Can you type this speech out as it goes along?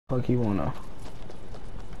Fuck you wanna?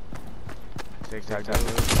 Tic-tac.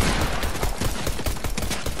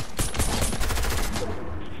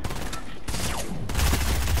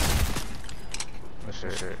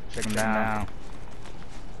 Shit. Check him down.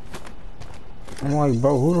 I'm like,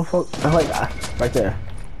 bro, who the fuck? I'm like, right there.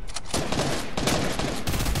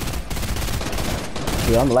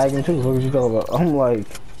 Yeah, I'm lagging too. What are you talking about? I'm like.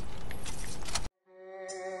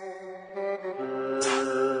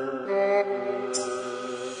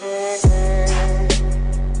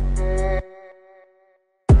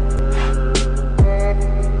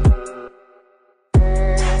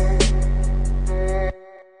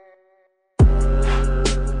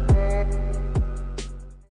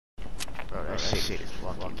 Shit is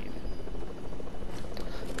fucking.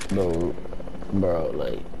 Bro,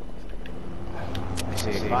 like. That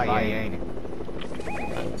shit is fire, ain't it?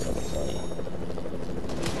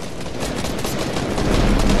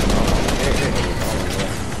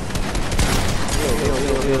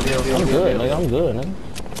 I'm good, nigga. I'm good, nigga.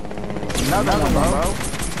 Another one, bro.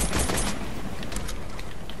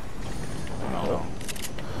 No.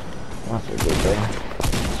 That's a good thing.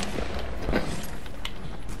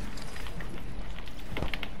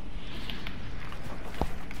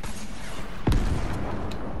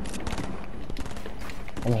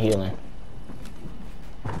 I'm healing.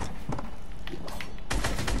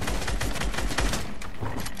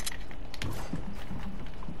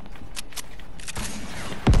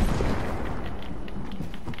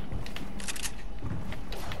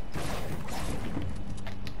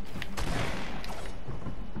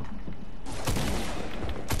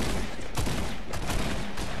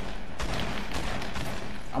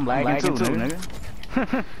 I'm lagging too, nigga.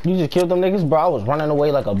 You just killed them niggas, bro. I was running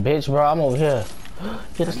away like a bitch, bro. I'm over here.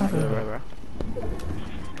 Yeah, that's not good, bro.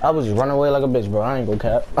 I was just running away like a bitch, bro. I ain't gonna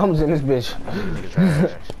cap. I was in this bitch.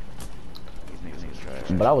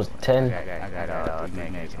 But I was 10.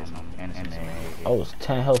 I was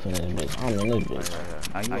 10 health in this bitch. I'm in this bitch.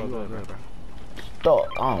 Dog,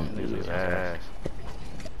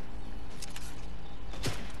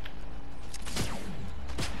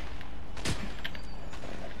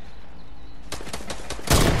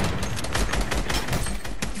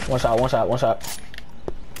 One shot.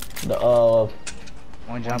 The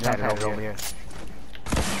one jump pad over here.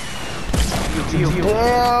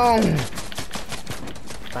 Damn!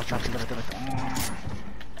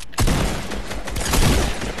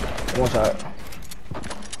 One shot.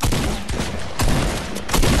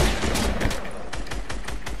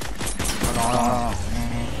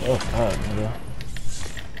 Oh, God, nigga.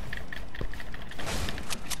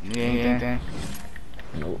 You ain't anything?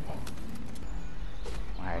 Nope.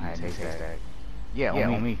 I had to take that. Yeah,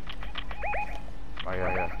 on me. Oh,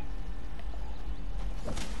 yeah.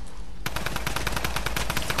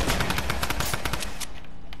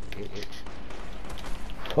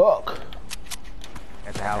 Fuck.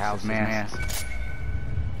 At the house, man.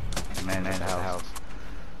 Man, at the house.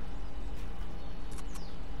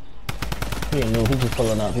 He ain't new. He just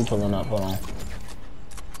pulling up. Hold on.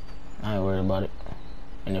 I ain't worried about it.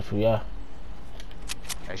 And if we are.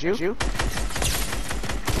 That's you?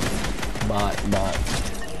 Bot.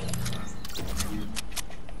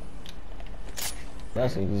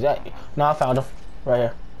 That's exactly. No, I found him. Right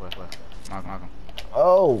here. What? Mark him.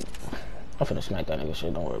 Oh. I'm finna smack that nigga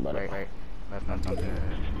shit. Don't worry about it. Right. Left.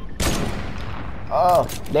 Oh,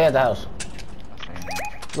 they at the house.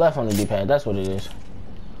 Left on the D-pad. That's what it is.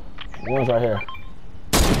 One's right here.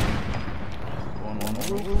 One.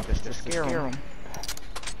 Just scare him.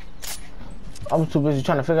 I was too busy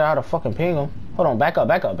trying to figure out how to fucking ping him. Hold on, back up.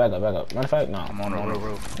 Matter of fact, nah. I'm on the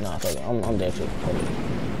roof. Nah, fuck it. I'm dead too. Hold it.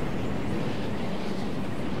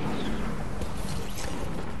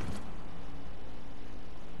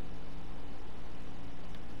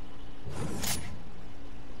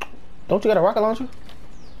 Don't you got a rocket launcher?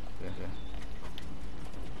 Yeah.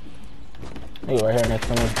 Nigga right here next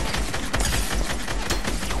to me.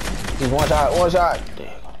 He's one shot.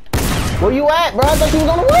 Where you at, bro? I thought you was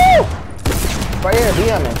on the roof! Right here,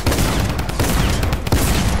 DMing.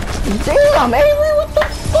 Damn, Avery, what the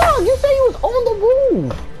fuck? You said you was on the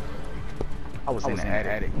roof. I was in the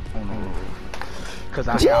attic on the roof. Cause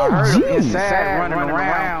I heard him inside running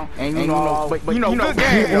around, and you know, but you know, good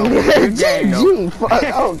game though. Good game though. Fuck,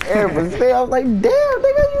 I don't care, but still, I was like, damn,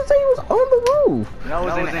 nigga, you say you was on the roof. No, I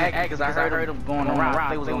was in the attic because I heard him going around.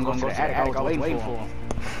 They was gonna go to the attic. I was waiting for him.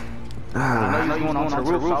 I know you was going on to the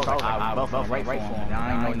roof, so I was buffing right for him. I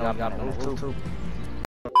ain't know you got on the roof too.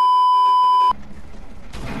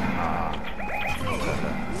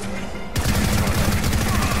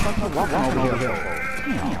 Walking over here.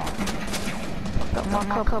 Damn. Got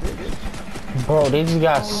my cup. Bro, they just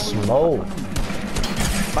got smoked.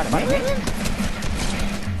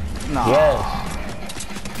 No. Yes.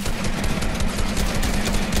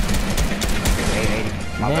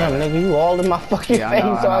 Damn, nigga, you all in my fucking face,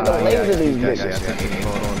 so I can laser these bitches.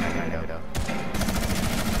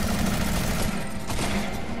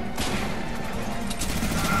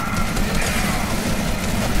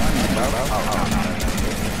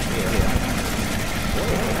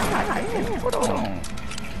 Hold on.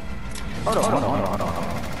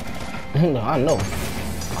 No, I know.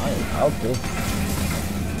 I ain't out there.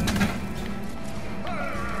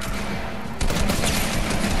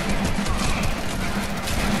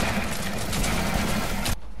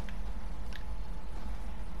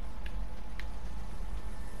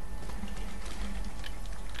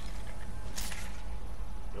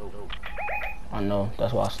 I know,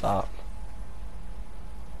 that's why I stopped.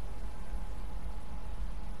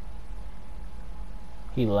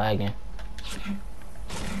 He lagging.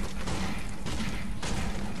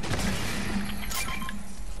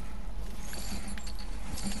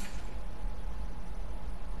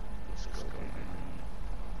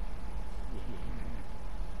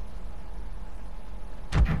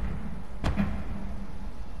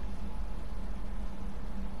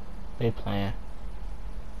 They playing.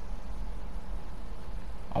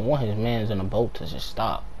 I want his mans in the boat to just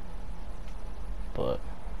stop. But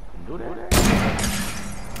Do that.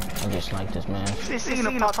 I just like this man. See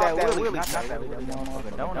him pop that wheelie. Not that wheelie. That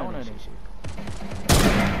motherfucker donut and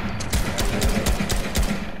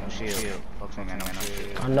shit. Shield. Fuck some man on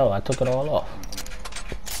shield. I know, I took it all off.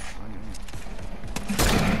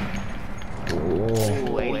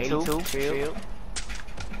 Ooh. 82. Shield.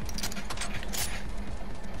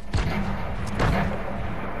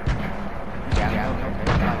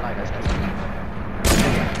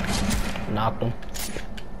 Knocked him.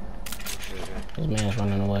 This man's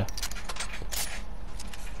running away.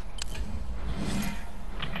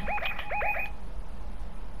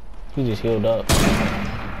 He just healed up.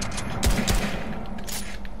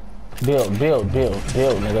 Build,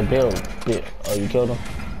 nigga, build. Oh, you killed him?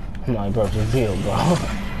 I'm like, bro, just build, bro.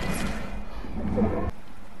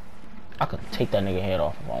 I could take that nigga head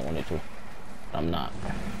off if I wanted to. But I'm not.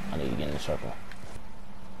 I need to get in the circle.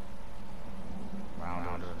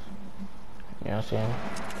 You know what I'm saying?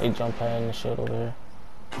 They jump pad and shit over here.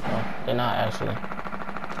 No, they're not actually.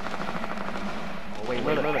 Oh, wait,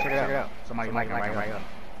 check it out. Somebody might right up.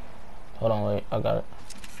 Hold on, wait, I got it.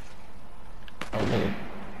 Oh, nigga.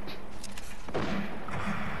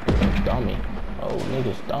 Dummy. Oh,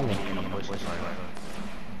 niggas, dummy.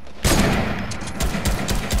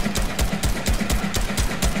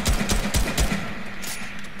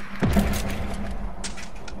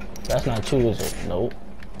 That's not you, is it? Nope.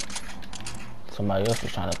 Somebody else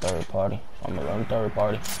was trying to third party, so I'm gonna run third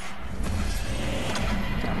party.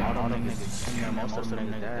 All them niggas, most of them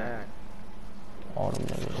niggas died. All them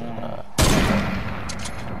niggas died.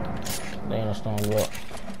 They in a storm up.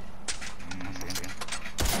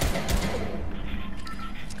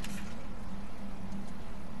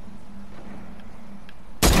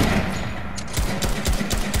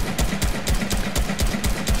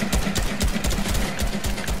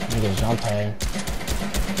 Niggas jump pad.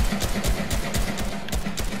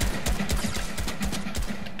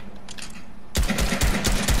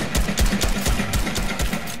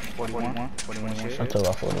 I took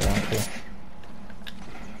off 41 too.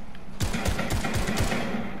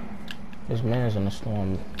 This man's in the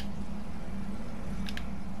storm.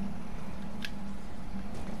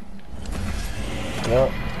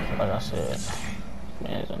 Yep, like I said, this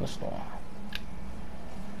man's in the storm.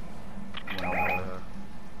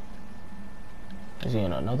 Is he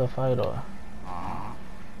in another fight or?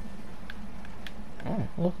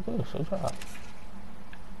 Look at this, good job.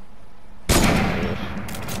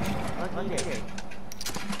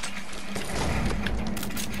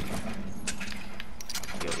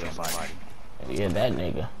 Yeah, that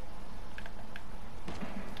nigga.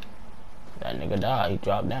 That nigga died, he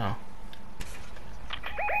dropped down.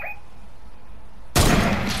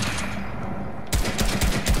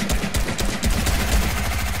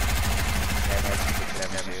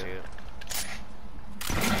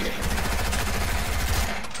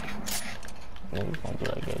 Niggas gonna do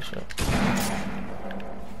that gay shit.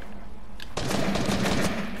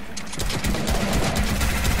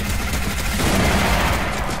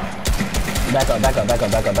 Back up.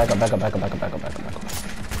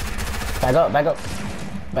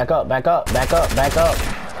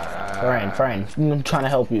 Friend, I'm trying to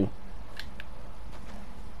help you.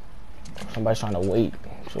 Somebody's trying to wait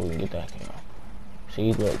so we can get that kill.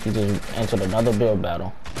 See, look, he just entered another build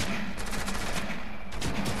battle.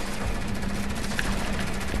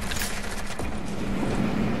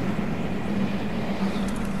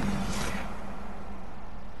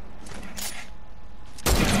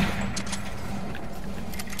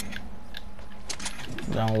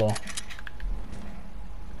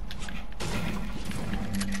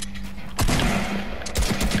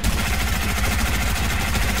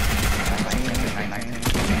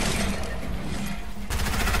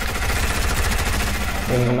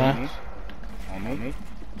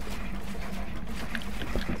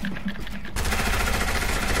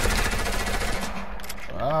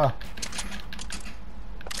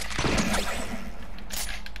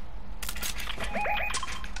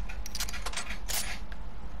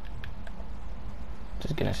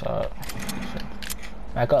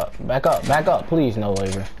 Back up, back up, back up. Please, no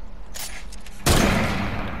waiver.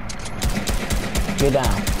 Get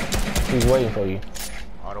down. He's waiting for you.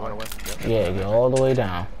 All the way? Yep. Yeah, get all the way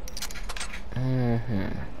down.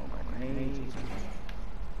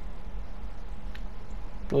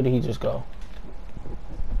 Where did he just go?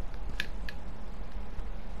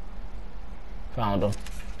 Found him.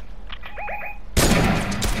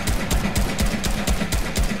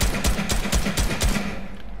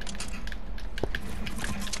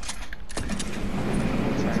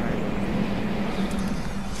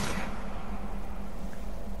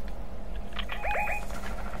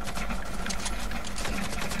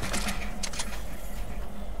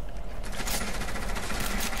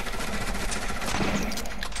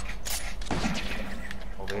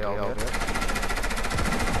 Over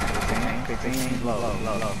 15, low.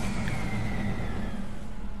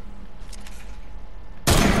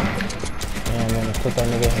 Damn, man, let's put that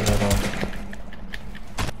nigga in there, though.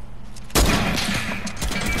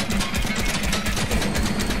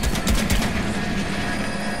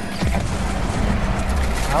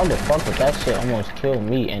 How the fuck did that shit almost kill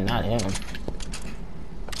me and not him?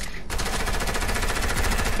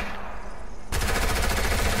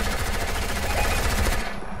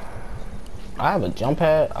 I have a jump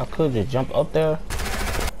pad. I could just jump up there.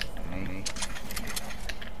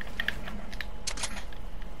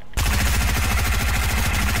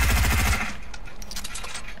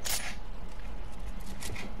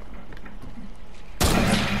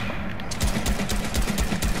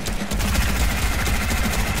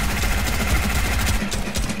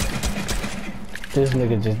 This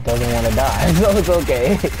nigga just doesn't want to die, so it's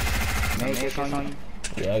okay.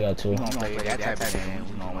 Yeah, I got two.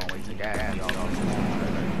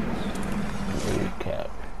 Cap.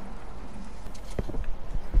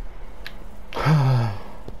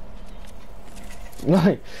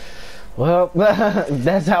 Well,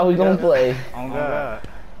 that's how we gonna play. Oh God.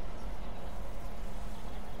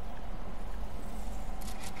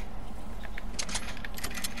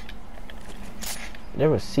 There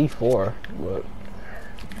was C4, but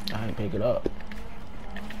I didn't pick it up.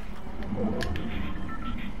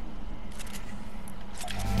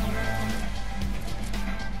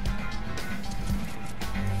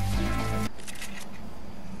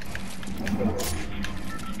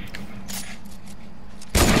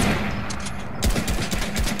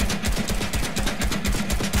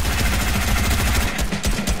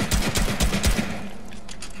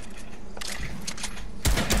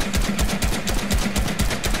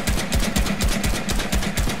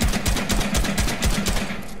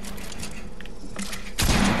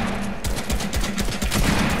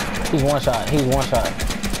 He's one shot. He's one shot.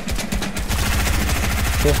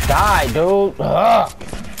 Just die, dude. Ugh.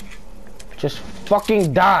 Just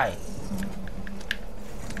fucking die.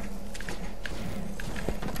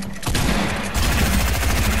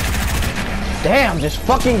 Damn, just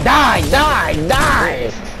fucking die.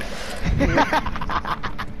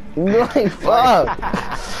 Like, fuck.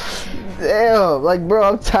 Damn, like, bro,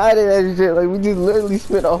 I'm tired of that shit. Like, we just literally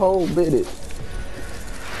spent a whole minute.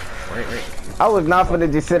 Wait. I was not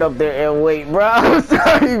finna just sit up there and wait, bro. I'm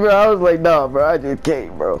sorry, bro. I was like, no, bro. I just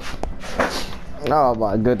can't, bro. Oh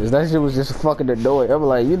my goodness, that shit was just fucking annoying. I'm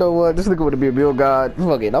like, you know what? This nigga wanna be a build god.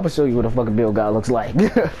 Fuck it, I'm gonna show you what a fucking build god looks like.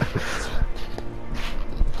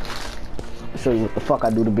 Show you what the fuck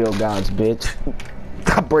I do to build gods, bitch.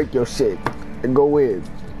 I break your shit and go in.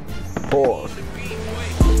 Pause.